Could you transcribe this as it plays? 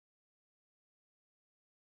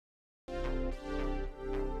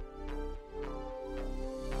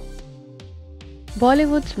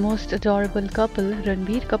Bollywood's most adorable couple,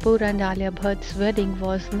 Ranbir Kapoor and Alia Bhatt's wedding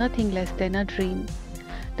was nothing less than a dream.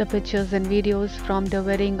 The pictures and videos from the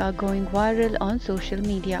wedding are going viral on social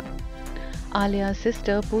media. Alia's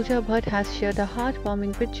sister Pooja Bhatt has shared a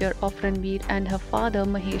heartwarming picture of Ranbir and her father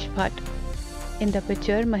Mahesh Bhatt. In the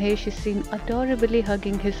picture, Mahesh is seen adorably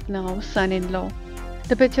hugging his now son-in-law.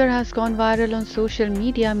 The picture has gone viral on social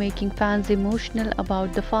media, making fans emotional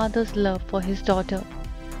about the father's love for his daughter.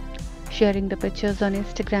 Sharing the pictures on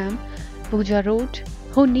Instagram, Pooja wrote,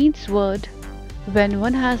 "Who needs word when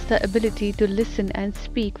one has the ability to listen and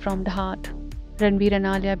speak from the heart?" Ranbir and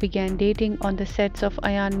Alia began dating on the sets of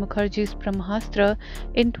Ayan Mukherjee's Brahmastra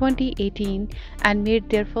in 2018 and made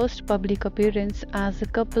their first public appearance as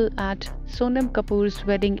a couple at Sonam Kapoor's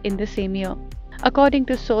wedding in the same year. According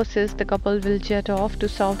to sources, the couple will jet off to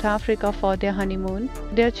South Africa for their honeymoon.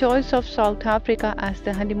 Their choice of South Africa as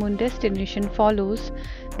the honeymoon destination follows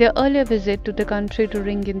their earlier visit to the country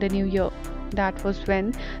during in the new year. That was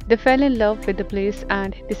when they fell in love with the place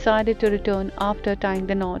and decided to return after tying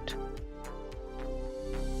the knot.